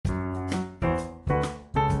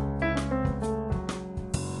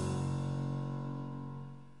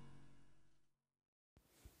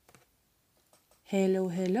Hello,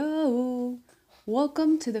 hello!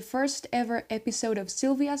 Welcome to the first ever episode of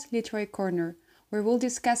Sylvia's Literary Corner, where we'll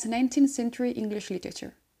discuss 19th century English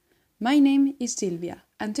literature. My name is Sylvia,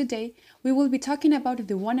 and today we will be talking about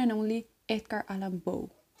the one and only Edgar Allan Poe.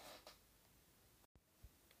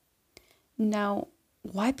 Now,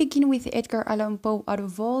 why begin with Edgar Allan Poe out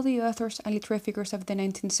of all the authors and literary figures of the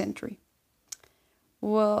 19th century?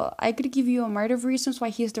 Well, I could give you a myriad of reasons why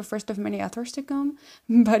he is the first of many authors to come,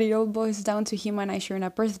 but it all boils down to him and I sharing a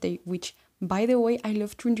birthday, which, by the way, I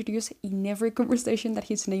love to introduce in every conversation that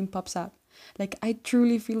his name pops up. Like, I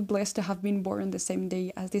truly feel blessed to have been born on the same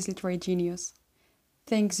day as this literary genius.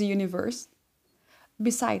 Thanks, universe.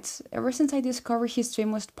 Besides, ever since I discovered his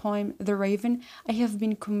famous poem, The Raven, I have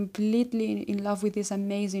been completely in love with this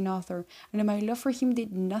amazing author, and my love for him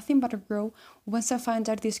did nothing but grow once I found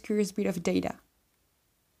out this curious bit of data.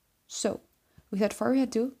 So, without further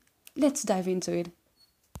ado, let's dive into it.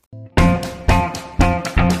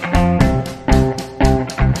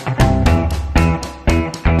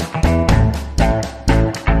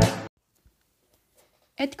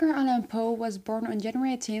 Edgar Allan Poe was born on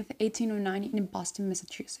January 18, 1809 in Boston,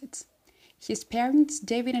 Massachusetts. His parents,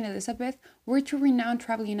 David and Elizabeth, were two renowned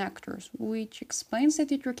traveling actors, which explains the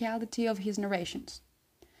theatricality of his narrations.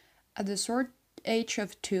 At the short age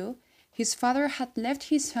of 2, his father had left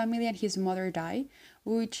his family and his mother died,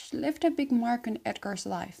 which left a big mark on Edgar's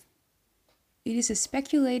life. It is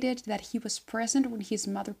speculated that he was present when his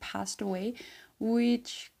mother passed away,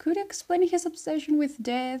 which could explain his obsession with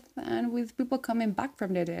death and with people coming back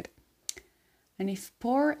from the dead. And if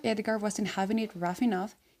poor Edgar wasn't having it rough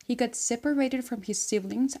enough, he got separated from his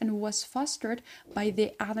siblings and was fostered by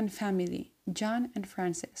the Allan family, John and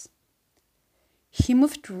Frances. He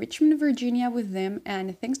moved to Richmond, Virginia with them,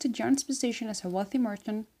 and thanks to John's position as a wealthy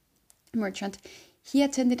merchant, he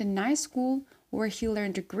attended a nice school where he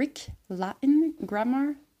learned Greek, Latin,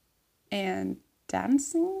 grammar, and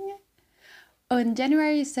dancing. On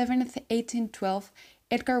January 7th, 1812,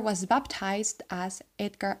 Edgar was baptized as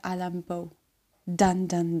Edgar Allan Poe. Dun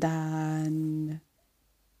dun dun!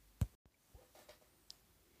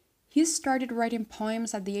 He started writing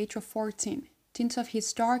poems at the age of 14. Tints of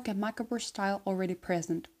his dark and macabre style already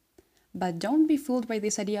present. But don't be fooled by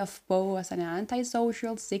this idea of Poe as an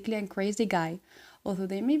antisocial, sickly and crazy guy. Although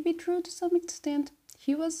they may be true to some extent,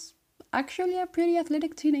 he was actually a pretty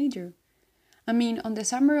athletic teenager. I mean, on the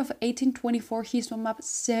summer of 1824, he swam up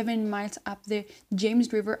 7 miles up the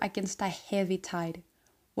James River against a heavy tide.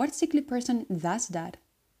 What sickly person does that?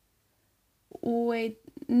 Wait,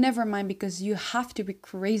 never mind, because you have to be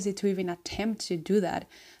crazy to even attempt to do that.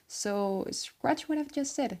 So, scratch what I've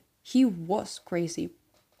just said. He was crazy.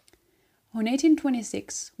 On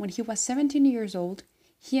 1826, when he was 17 years old,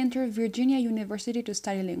 he entered Virginia University to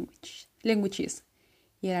study languages.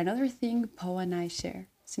 Yet another thing Poe and I share,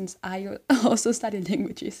 since I also studied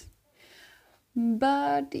languages.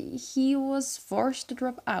 But he was forced to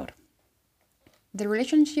drop out. The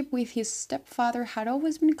relationship with his stepfather had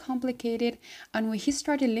always been complicated, and when he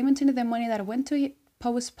started limiting the money that went to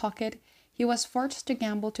Poe's pocket, he was forced to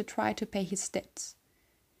gamble to try to pay his debts.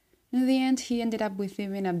 In the end, he ended up with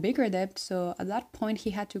even a bigger debt, so at that point he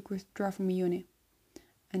had to withdraw from uni.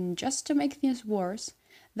 And just to make things worse,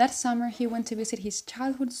 that summer he went to visit his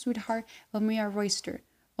childhood sweetheart, Elmira Royster,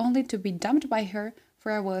 only to be dumped by her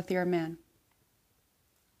for a wealthier man.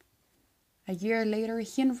 A year later,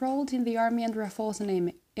 he enrolled in the army under a false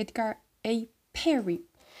name, Edgar A. Perry,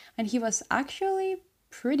 and he was actually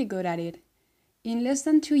pretty good at it. In less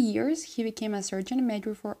than 2 years, he became a sergeant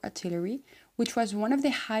major for artillery, which was one of the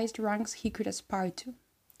highest ranks he could aspire to.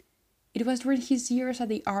 It was during his years at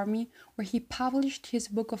the army where he published his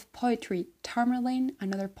book of poetry, Tamerlane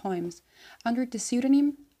and Other Poems, under the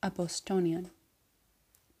pseudonym A Bostonian.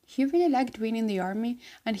 He really liked being in the army,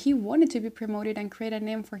 and he wanted to be promoted and create a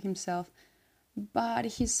name for himself,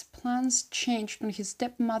 but his plans changed when his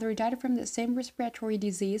stepmother died from the same respiratory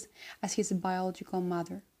disease as his biological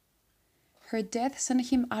mother. Her death sent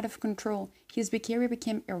him out of control, his behavior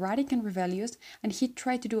became erratic and rebellious, and he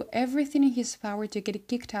tried to do everything in his power to get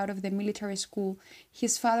kicked out of the military school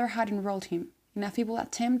his father had enrolled him, in a feeble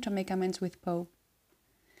attempt to make amends with Poe.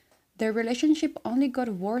 Their relationship only got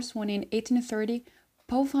worse when in 1830,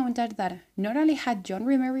 Poe found out that not only had John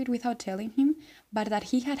remarried without telling him, but that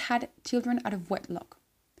he had had children out of wedlock.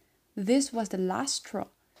 This was the last straw.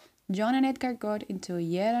 John and Edgar got into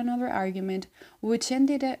yet another argument, which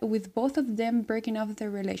ended with both of them breaking off their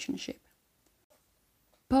relationship.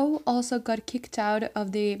 Poe also got kicked out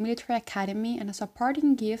of the military academy, and as a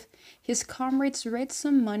parting gift, his comrades raised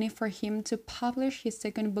some money for him to publish his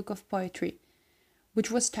second book of poetry,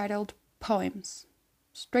 which was titled Poems.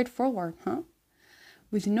 Straightforward, huh?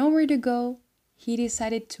 With nowhere to go, he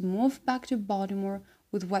decided to move back to Baltimore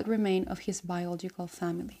with what remained of his biological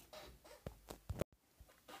family.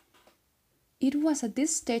 It was at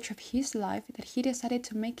this stage of his life that he decided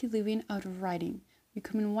to make a living out of writing,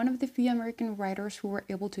 becoming one of the few American writers who were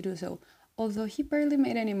able to do so, although he barely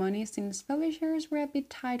made any money since publishers were a bit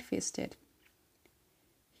tight-fisted.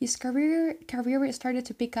 His career started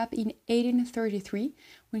to pick up in 1833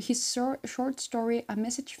 when his short story A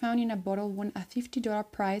Message Found in a Bottle won a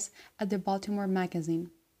 $50 prize at the Baltimore Magazine.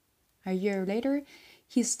 A year later,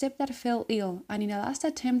 his stepdad fell ill, and in a last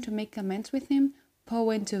attempt to make amends with him, Poe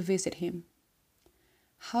went to visit him.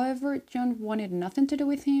 However, John wanted nothing to do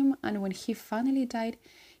with him, and when he finally died,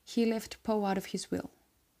 he left Poe out of his will.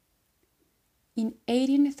 In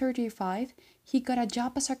 1835, he got a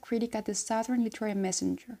job as a critic at the Southern Literary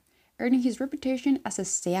Messenger, earning his reputation as a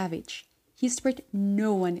savage. He spared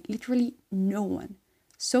no one, literally no one.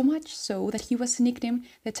 So much so that he was nicknamed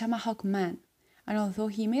the Tomahawk Man, and although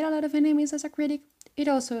he made a lot of enemies as a critic, it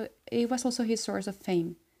was also his source of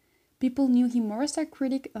fame. People knew him more as a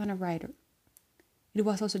critic than a writer. It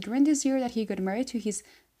was also during this year that he got married to his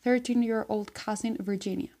 13-year-old cousin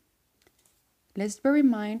Virginia. Let's bear in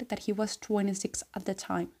mind that he was 26 at the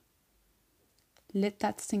time. Let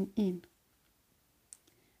that sink in.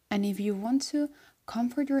 And if you want to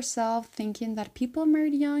comfort yourself thinking that people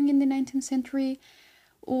married young in the 19th century,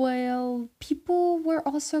 well, people were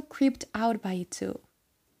also creeped out by it too.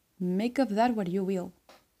 Make of that what you will.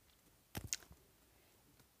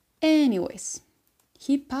 Anyways,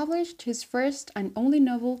 he published his first and only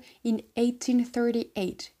novel in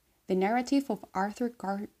 1838, The Narrative of Arthur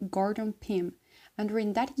Gordon Pym, and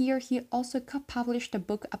during that year he also co-published a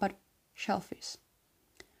book about shellfish.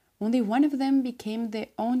 Only one of them became the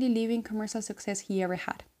only living commercial success he ever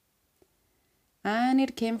had. And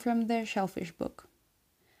it came from the Shellfish book.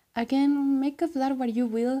 Again, make of that what you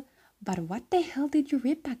will, but what the hell did you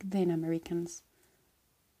read back then, Americans?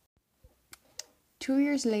 2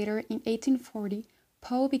 years later, in 1840,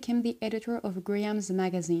 Poe became the editor of Graham's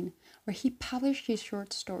Magazine, where he published his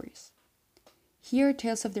short stories. Here,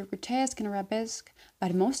 tales of the grotesque and arabesque,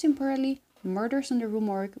 but most importantly, Murders on the Rue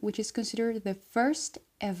Morgue, which is considered the first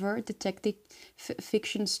ever detective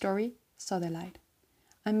fiction story, saw the light.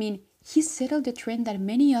 I mean, he settled the trend that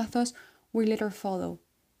many authors will later follow.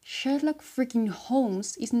 Sherlock freaking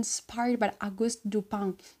Holmes is inspired by Auguste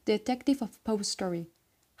Dupin, the detective of Poe's story.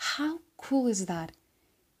 How cool is that?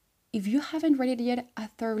 If you haven't read it yet, I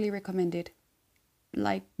thoroughly recommend it.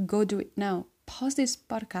 Like, go do it now. Pause this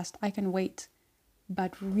podcast, I can wait.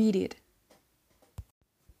 But read it.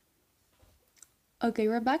 Okay,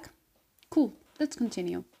 we're back? Cool, let's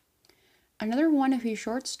continue. Another one of his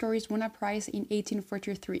short stories won a prize in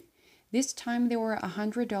 1843. This time they were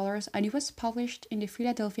 $100 and it was published in the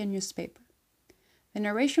Philadelphia newspaper. The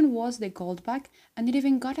narration was the Goldback, and it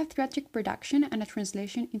even got a theatrical production and a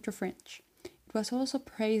translation into French. It was also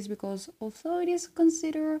praised because, although it is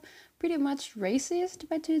considered pretty much racist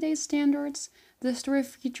by today's standards, the story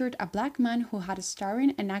featured a black man who had a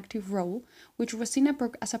starring and active role, which was seen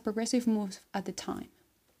as a progressive move at the time.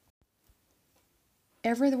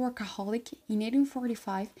 Ever the workaholic, in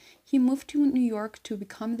 1845, he moved to New York to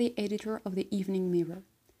become the editor of the Evening Mirror.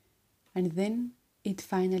 And then it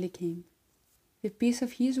finally came. The piece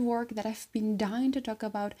of his work that I've been dying to talk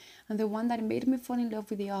about, and the one that made me fall in love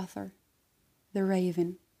with the author. The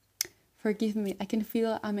Raven. Forgive me, I can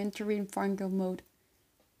feel I'm entering fangirl mode.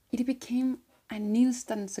 It became an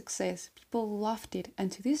instant success. People loved it,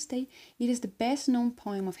 and to this day, it is the best known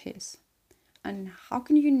poem of his. And how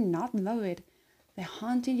can you not love it? The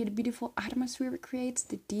haunting yet beautiful atmosphere it creates,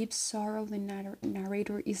 the deep sorrow the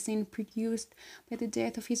narrator is seen produced by the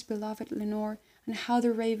death of his beloved Lenore, and how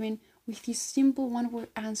the Raven, with his simple one-word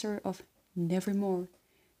answer of nevermore,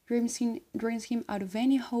 drains him out of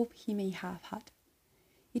any hope he may have had.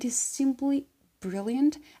 It is simply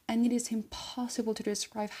brilliant, and it is impossible to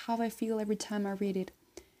describe how I feel every time I read it.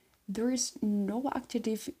 There is no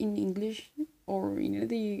adjective in English, or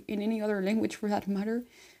in any other language for that matter,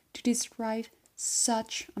 to describe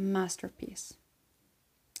such a masterpiece.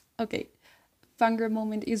 Okay, fangirl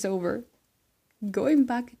moment is over. Going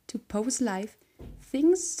back to Poe's life,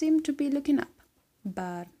 things seem to be looking up,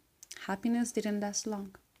 but happiness didn't last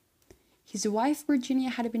long. His wife Virginia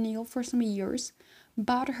had been ill for some years,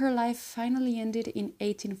 but her life finally ended in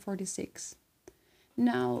 1846.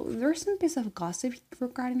 Now, there's some piece of gossip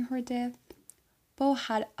regarding her death. Poe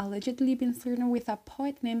had allegedly been flirting with a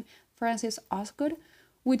poet named Francis Osgood,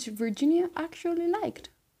 which Virginia actually liked.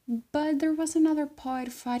 But there was another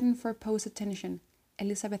poet fighting for Poe's attention,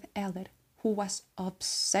 Elizabeth Elliot, who was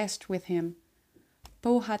obsessed with him.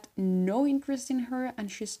 Poe had no interest in her,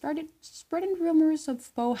 and she started spreading rumors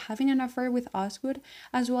of Poe having an affair with Osgood,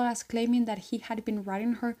 as well as claiming that he had been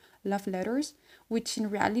writing her love letters, which in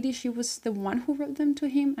reality she was the one who wrote them to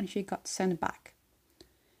him, and she got sent back.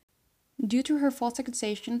 Due to her false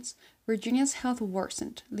accusations, Virginia's health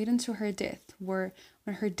worsened, leading to her death, where,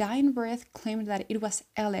 on her dying breath, claimed that it was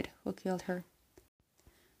Elliot who killed her.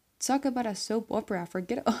 Talk about a soap opera,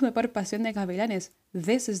 forget all about Pasión de Gavilanes.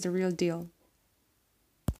 This is the real deal.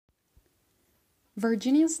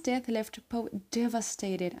 Virginia's death left Poe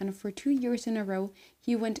devastated, and for 2 years in a row,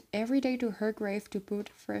 he went every day to her grave to put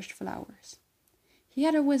fresh flowers. He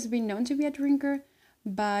had always been known to be a drinker,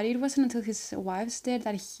 but it wasn't until his wife's death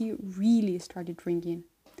that he really started drinking.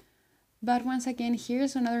 But once again,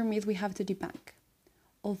 here's another myth we have to debunk.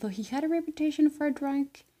 Although he had a reputation for a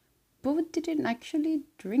drunk, Poe didn't actually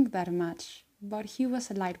drink that much, but he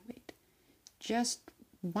was a lightweight. Just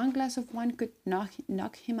one glass of wine could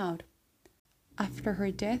knock him out. After her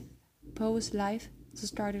death, Poe's life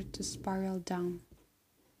started to spiral down.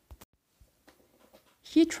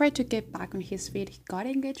 He tried to get back on his feet. He got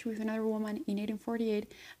engaged with another woman in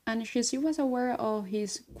 1848, and she was aware of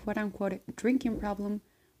his quote-unquote drinking problem,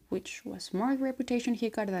 which was more the reputation he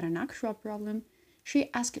got than an actual problem. She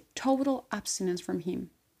asked total abstinence from him.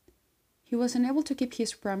 He was unable to keep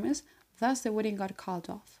his promise, thus the wedding got called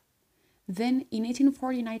off. Then, in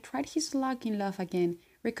 1849, tried his luck in love again,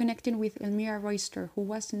 reconnecting with Elmira Royster, who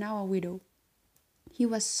was now a widow. He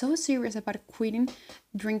was so serious about quitting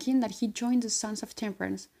drinking that he joined the Sons of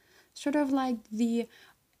Temperance, sort of like the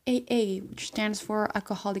AA, which stands for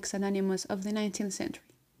Alcoholics Anonymous of the 19th century.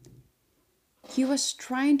 He was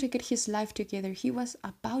trying to get his life together. He was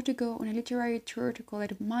about to go on a literary tour to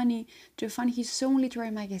collect money to fund his own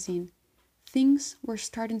literary magazine. Things were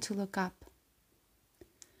starting to look up.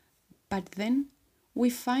 But then, we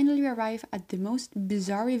finally arrive at the most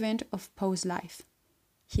bizarre event of Poe's life,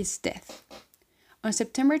 his death. On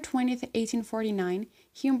September 20th, 1849,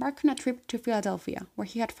 he embarked on a trip to Philadelphia, where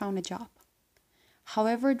he had found a job.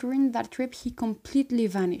 However, during that trip, he completely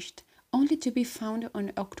vanished, only to be found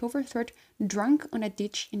on October 3rd, drunk on a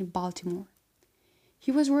ditch in Baltimore.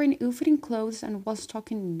 He was wearing ill-fitting clothes and was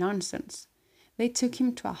talking nonsense. They took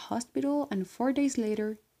him to a hospital, and 4 days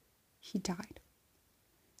later, he died.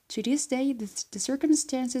 To this day, the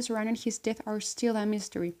circumstances surrounding his death are still a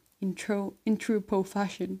mystery, in true Poe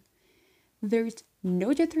fashion. There is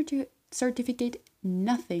no death certificate,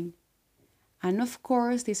 nothing. And of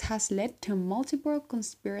course, this has led to multiple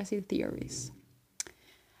conspiracy theories.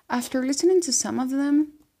 After listening to some of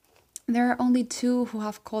them, there are only two who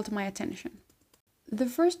have called my attention. The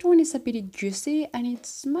first one is a bit juicy and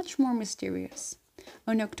it's much more mysterious.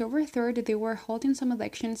 On October 3rd, they were holding some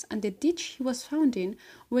elections and the ditch he was found in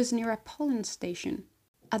was near a polling station.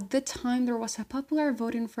 At the time, there was a popular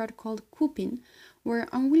voting fraud called cooping, where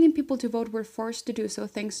unwilling people to vote were forced to do so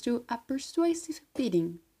thanks to a persuasive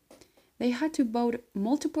bidding. They had to vote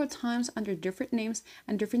multiple times under different names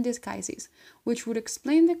and different disguises, which would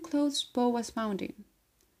explain the clothes Poe was found in.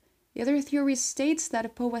 The other theory states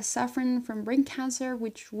that Poe was suffering from brain cancer,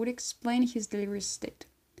 which would explain his delirious state.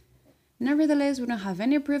 Nevertheless, we don't have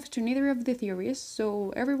any proof to neither of the theories,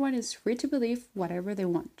 so everyone is free to believe whatever they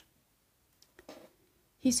want.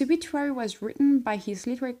 His obituary was written by his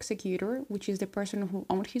literary executor, which is the person who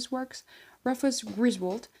owned his works, Rufus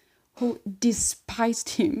Griswold, who despised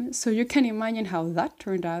him, so you can imagine how that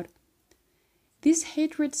turned out. This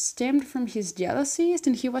hatred stemmed from his jealousies,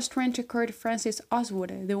 and he was trying to court Frances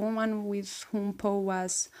Osgood, the woman with whom Poe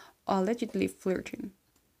was allegedly flirting.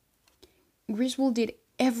 Griswold did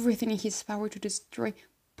everything in his power to destroy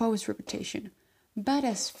Poe's reputation, but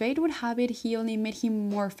as fate would have it, he only made him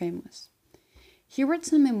more famous. He wrote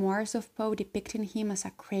some memoirs of Poe depicting him as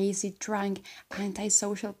a crazy, drunk,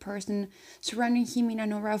 antisocial person, surrounding him in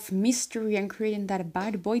an aura of mystery and creating that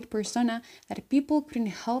bad boy persona that people couldn't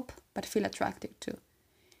help but feel attracted to.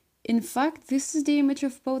 In fact, this is the image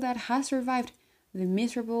of Poe that has survived, the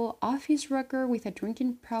miserable office worker with a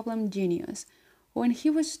drinking problem genius, when he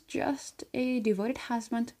was just a devoted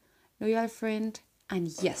husband, loyal friend, and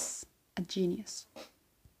yes, a genius.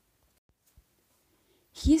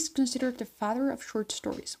 He is considered the father of short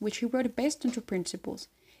stories, which he wrote based on two principles.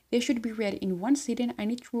 They should be read in one sitting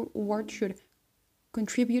and each word should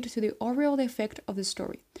contribute to the overall effect of the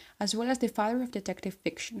story, as well as the father of detective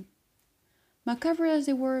fiction. Macabre as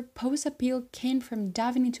they were, Poe's appeal came from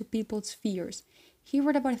diving into people's fears. He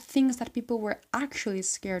wrote about things that people were actually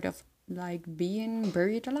scared of, like being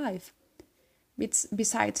buried alive.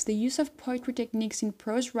 Besides, the use of poetry techniques in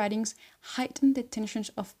prose writings heightened the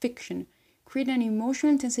tensions of fiction, create an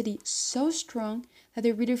emotional intensity so strong that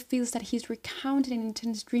the reader feels that he's recounting an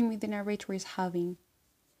intense dream the narrator is having.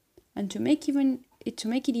 And to make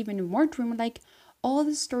it even more dreamlike, all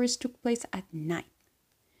the stories took place at night.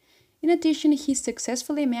 In addition, he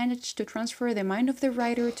successfully managed to transfer the mind of the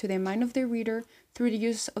writer to the mind of the reader through the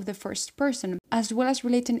use of the first person, as well as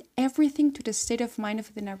relating everything to the state of mind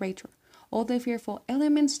of the narrator, all the fearful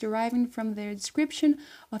elements deriving from the description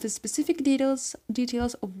of the specific details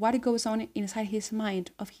of what goes on inside his mind,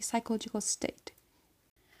 of his psychological state.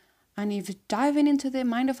 And if diving into the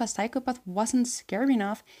mind of a psychopath wasn't scary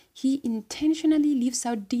enough, he intentionally leaves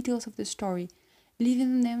out details of the story,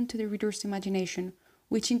 leaving them to the reader's imagination,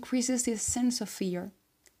 which increases the sense of fear.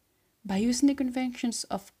 By using the conventions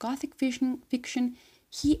of Gothic fiction,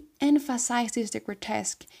 he emphasizes the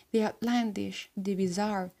grotesque, the outlandish, the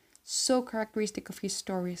bizarre, so characteristic of his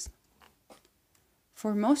stories.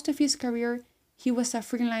 For most of his career, he was a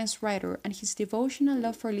freelance writer, and his devotional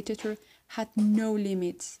love for literature had no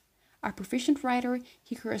limits. A proficient writer,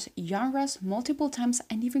 he crossed genres multiple times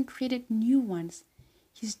and even created new ones.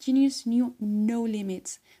 His genius knew no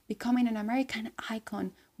limits, becoming an American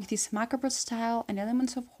icon with his macabre style and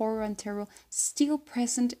elements of horror and terror still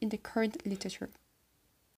present in the current literature.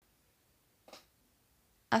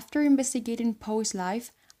 After investigating Poe's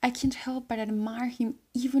life, I can't help but admire him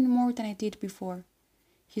even more than I did before.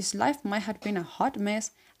 His life might have been a hot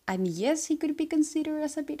mess, and yes, he could be considered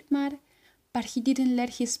as a bit mad, but he didn't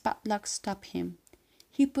let his bad luck stop him.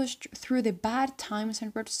 He pushed through the bad times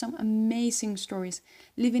and wrote some amazing stories,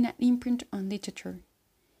 leaving an imprint on literature.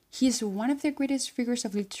 He is one of the greatest figures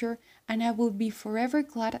of literature, and I will be forever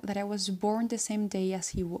glad that I was born the same day as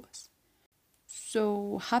he was.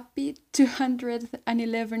 So happy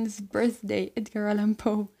 211th birthday, Edgar Allan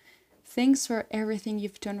Poe. Thanks for everything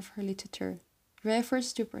you've done for literature. Your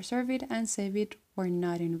efforts to preserve it and save it were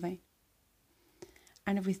not in vain.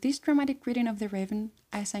 And with this dramatic reading of The Raven,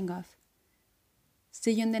 I sign off.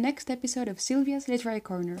 See you in the next episode of Sylvia's Literary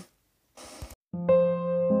Corner.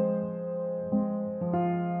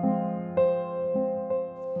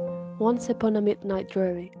 Once upon a midnight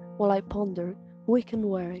dreary, while I pondered, weak and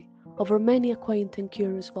weary, over many a quaint and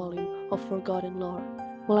curious volume of forgotten lore,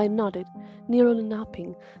 while I nodded, nearly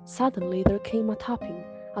napping, suddenly there came a tapping,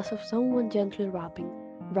 as of someone gently rapping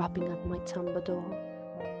at my chamber door.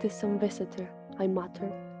 "'Tis some visitor," I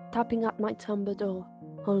muttered, tapping at my chamber door,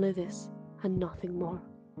 only this, and nothing more.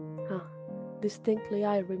 Ah, distinctly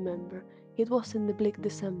I remember, it was in the bleak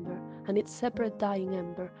December, and its separate dying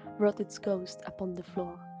ember wrought its ghost upon the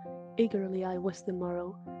floor. Eagerly I wished the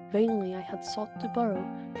morrow, vainly I had sought to borrow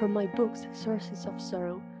from my books sources of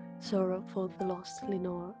sorrow, sorrow for the lost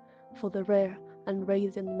Lenore, for the rare and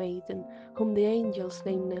radiant maiden whom the angels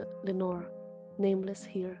name Lenore, nameless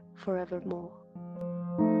here forevermore.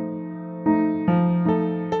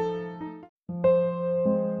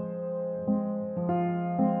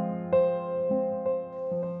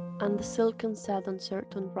 And the silken sad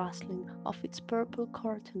uncertain rustling of its purple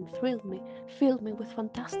curtain thrilled me, filled me with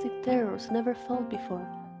fantastic terrors never felt before,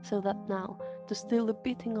 so that now, to still the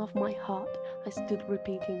beating of my heart, I stood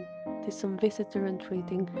repeating, "'Tis some visitor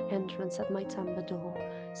entreating entrance at my chamber door,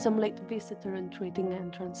 some late visitor entreating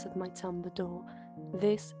entrance at my chamber door.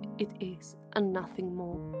 This it is, and nothing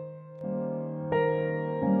more."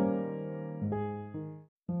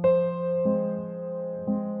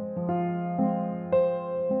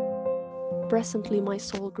 Presently my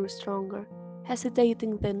soul grew stronger,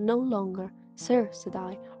 hesitating then no longer. "Sir," said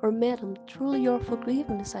I, "or madam, truly your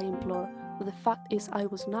forgiveness I implore, but the fact is I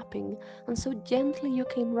was napping, and so gently you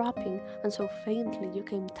came rapping, and so faintly you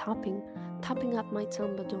came tapping at my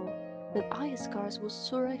chamber door, that I scarce was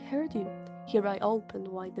sure I heard you. Here I opened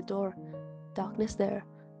wide the door, darkness there,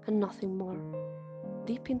 and nothing more.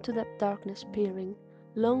 Deep into that darkness peering,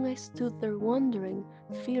 long I stood there wondering,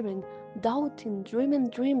 fearing, doubting, dreaming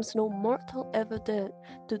dreams no mortal ever dared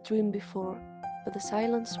to dream before. But the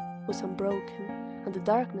silence was unbroken, and the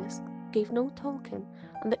darkness gave no token,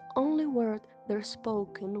 and the only word there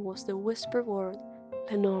spoken was the whispered word,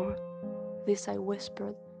 "Lenore." This I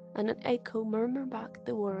whispered, and an echo murmured back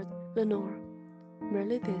the word, "Lenore."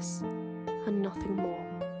 Merely this, and nothing more.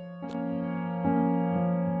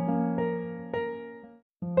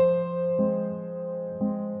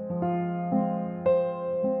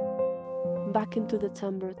 Back into the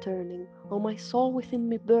chamber turning, all my soul within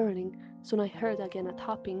me burning, soon I heard again a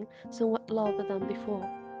tapping, somewhat louder than before.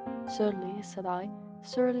 "Surely," said I,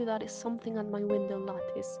 "surely that is something at my window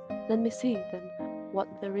lattice. Let me see, then, what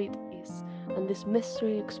there it is, and this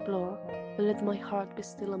mystery explore. But let my heart be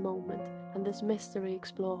still a moment, and this mystery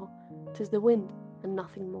explore. 'Tis the wind, and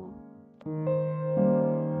nothing more."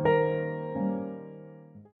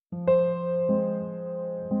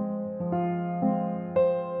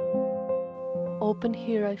 open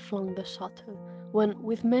here I flung the shutter, when,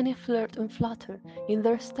 with many flirt and flutter, in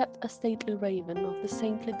there stepped a stately raven of the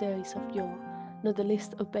saintly days of yore. Not the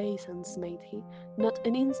least obeisance made he, not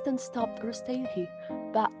an instant stopped or stayed he,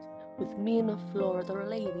 but, with mien of lord or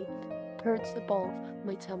lady, perched above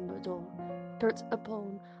my chamber door, perched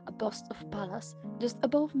upon a bust of Pallas, just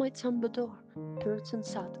above my chamber door, perched and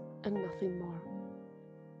sat, and nothing more.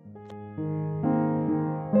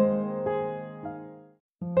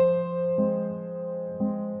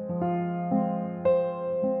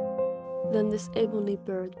 Then this ebony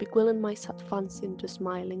bird beguiling my sad fancy into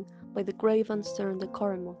smiling, by the grave and stern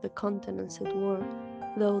decorum of the countenance it wore.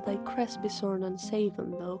 Though thy crest be shorn and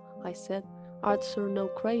shaven, thou, I said, art sure no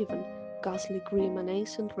craven, ghastly grim and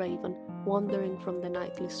ancient raven, wandering from the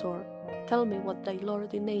nightly shore. Tell me what thy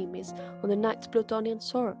lordly name is on the night's Plutonian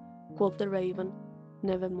shore, quoth the raven,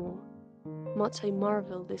 nevermore. Much I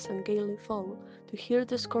marvel this ungainly fowl, to hear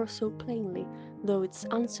discourse so plainly, though its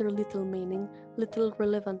answer little meaning, little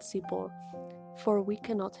relevancy bore. For we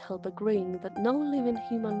cannot help agreeing that no living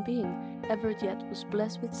human being ever yet was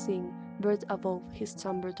blessed with seeing bird above his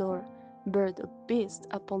chamber door, bird or beast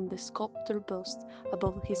upon the sculptured bust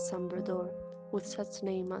above his chamber door, with such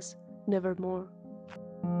name as Nevermore.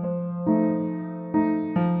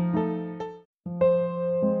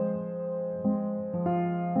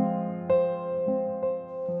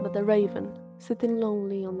 But the raven, sitting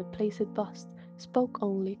lonely on the placid bust, spoke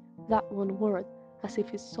only that one word, as if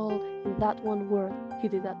his soul in that one word he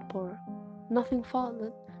did outpour. Nothing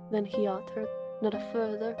farther than he uttered, not a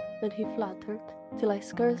further than he fluttered, till I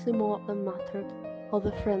scarcely more than muttered,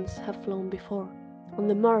 other friends have flown before. On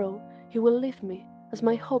the morrow he will leave me, as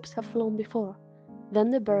my hopes have flown before.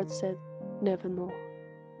 Then the bird said, nevermore.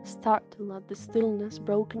 Startled at the stillness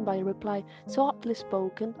broken by a reply so aptly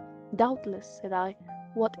spoken, doubtless, said I,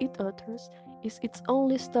 what it utters is its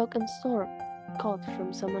only stock and store, caught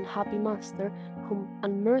from some unhappy master, whom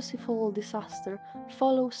unmerciful disaster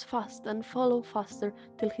follows fast and follow faster,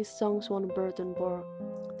 till his songs one burden bore,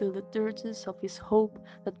 till the dirges of his hope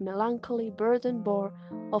that melancholy burden bore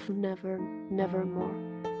of never, nevermore.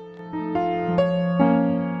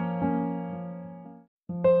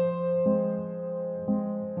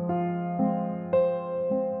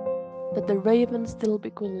 But the raven still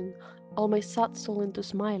beguiling all my sad soul into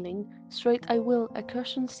smiling, straight I will a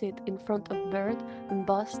cushion sit in front of bird and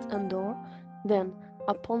bust and door. Then,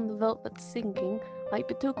 upon the velvet sinking, I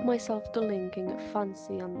betook myself to linking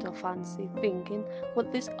fancy unto fancy, thinking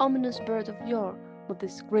what this ominous bird of yore, what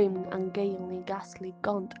this grim, ungainly, ghastly,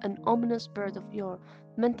 gaunt, and ominous bird of yore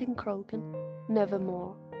meant in croaking,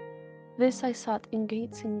 nevermore. This I sat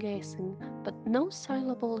engaging gazing, but no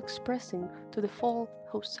syllable expressing to the fall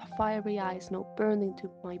whose fiery eyes now burned into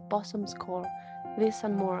my bosom's core. This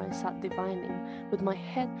and more I sat divining, with my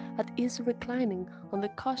head at ease reclining on the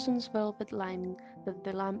cushion's velvet lining that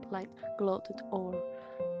the lamplight gloated o'er,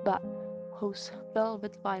 but whose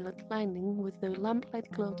velvet violet lining with the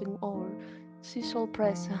lamplight gloating o'er, she shall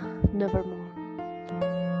press nevermore.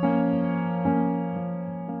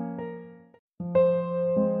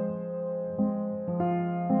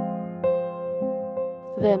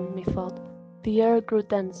 Then, methought, the air grew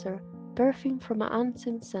denser, perfume from an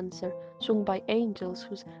unseen censer, swung by angels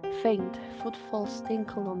whose faint footfalls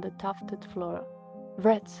tinkled on the tufted floor.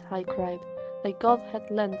 Wretch, I cried, thy God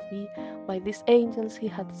had lent thee, by these angels he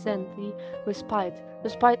had sent thee, respite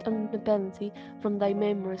and nepenthe from thy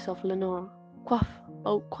memories of Lenore. Quaff,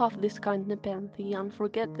 oh quaff this kind nepenthe, and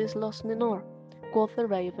forget this lost Lenore. Quoth the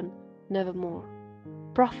raven, nevermore.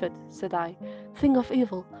 Prophet, said I, thing of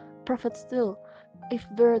evil, prophet still, if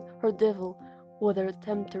bird or devil, whether a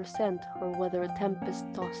tempter sent, or whether a tempest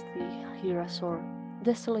tossed thee here ashore,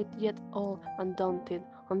 desolate yet all undaunted,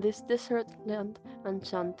 on this desert land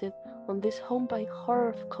enchanted, on this home by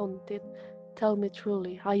horror haunted, tell me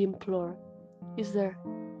truly, I implore, is there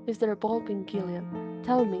a bulb in Gilead?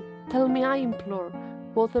 Tell me, I implore,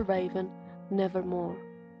 quoth the raven, nevermore.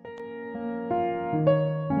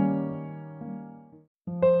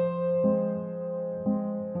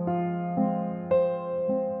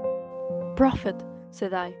 Prophet,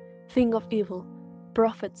 said I, thing of evil,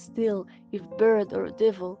 prophet still, if bird or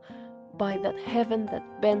devil, by that heaven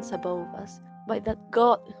that bends above us, by that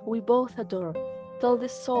God we both adore, tell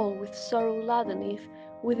this soul with sorrow laden if,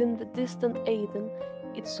 within the distant Aidenn,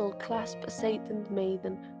 it shall clasp a satined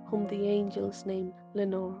maiden, whom the angels name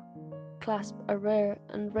Lenore, clasp a rare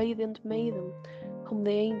and radiant maiden, whom the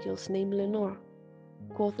angels name Lenore.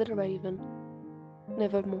 Quoth the raven,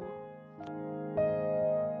 nevermore.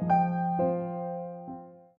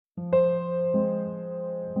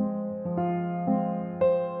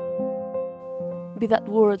 Be that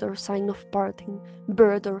word or sign of parting,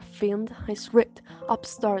 bird or fiend, I shrieked,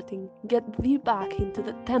 upstarting, get thee back into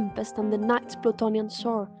the tempest and the night's Plutonian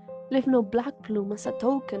shore. Leave no black plume as a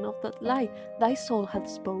token of that lie thy soul hath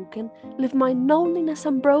spoken. Leave my loneliness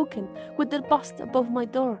unbroken, with the bust above my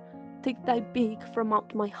door. Take thy beak from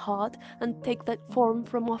out my heart, and take thy form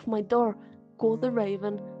from off my door. Quoth the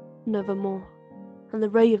raven, nevermore. And the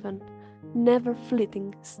raven, never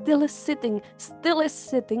flitting, still is sitting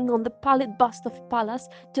on the pallid bust of Pallas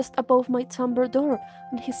just above my chamber door,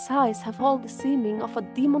 and his eyes have all the seeming of a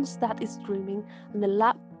demon's that is dreaming, and the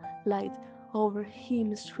lamplight over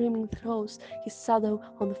him streaming throws his shadow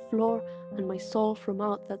on the floor, and my soul from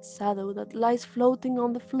out that shadow that lies floating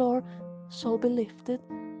on the floor shall be lifted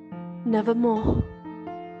nevermore.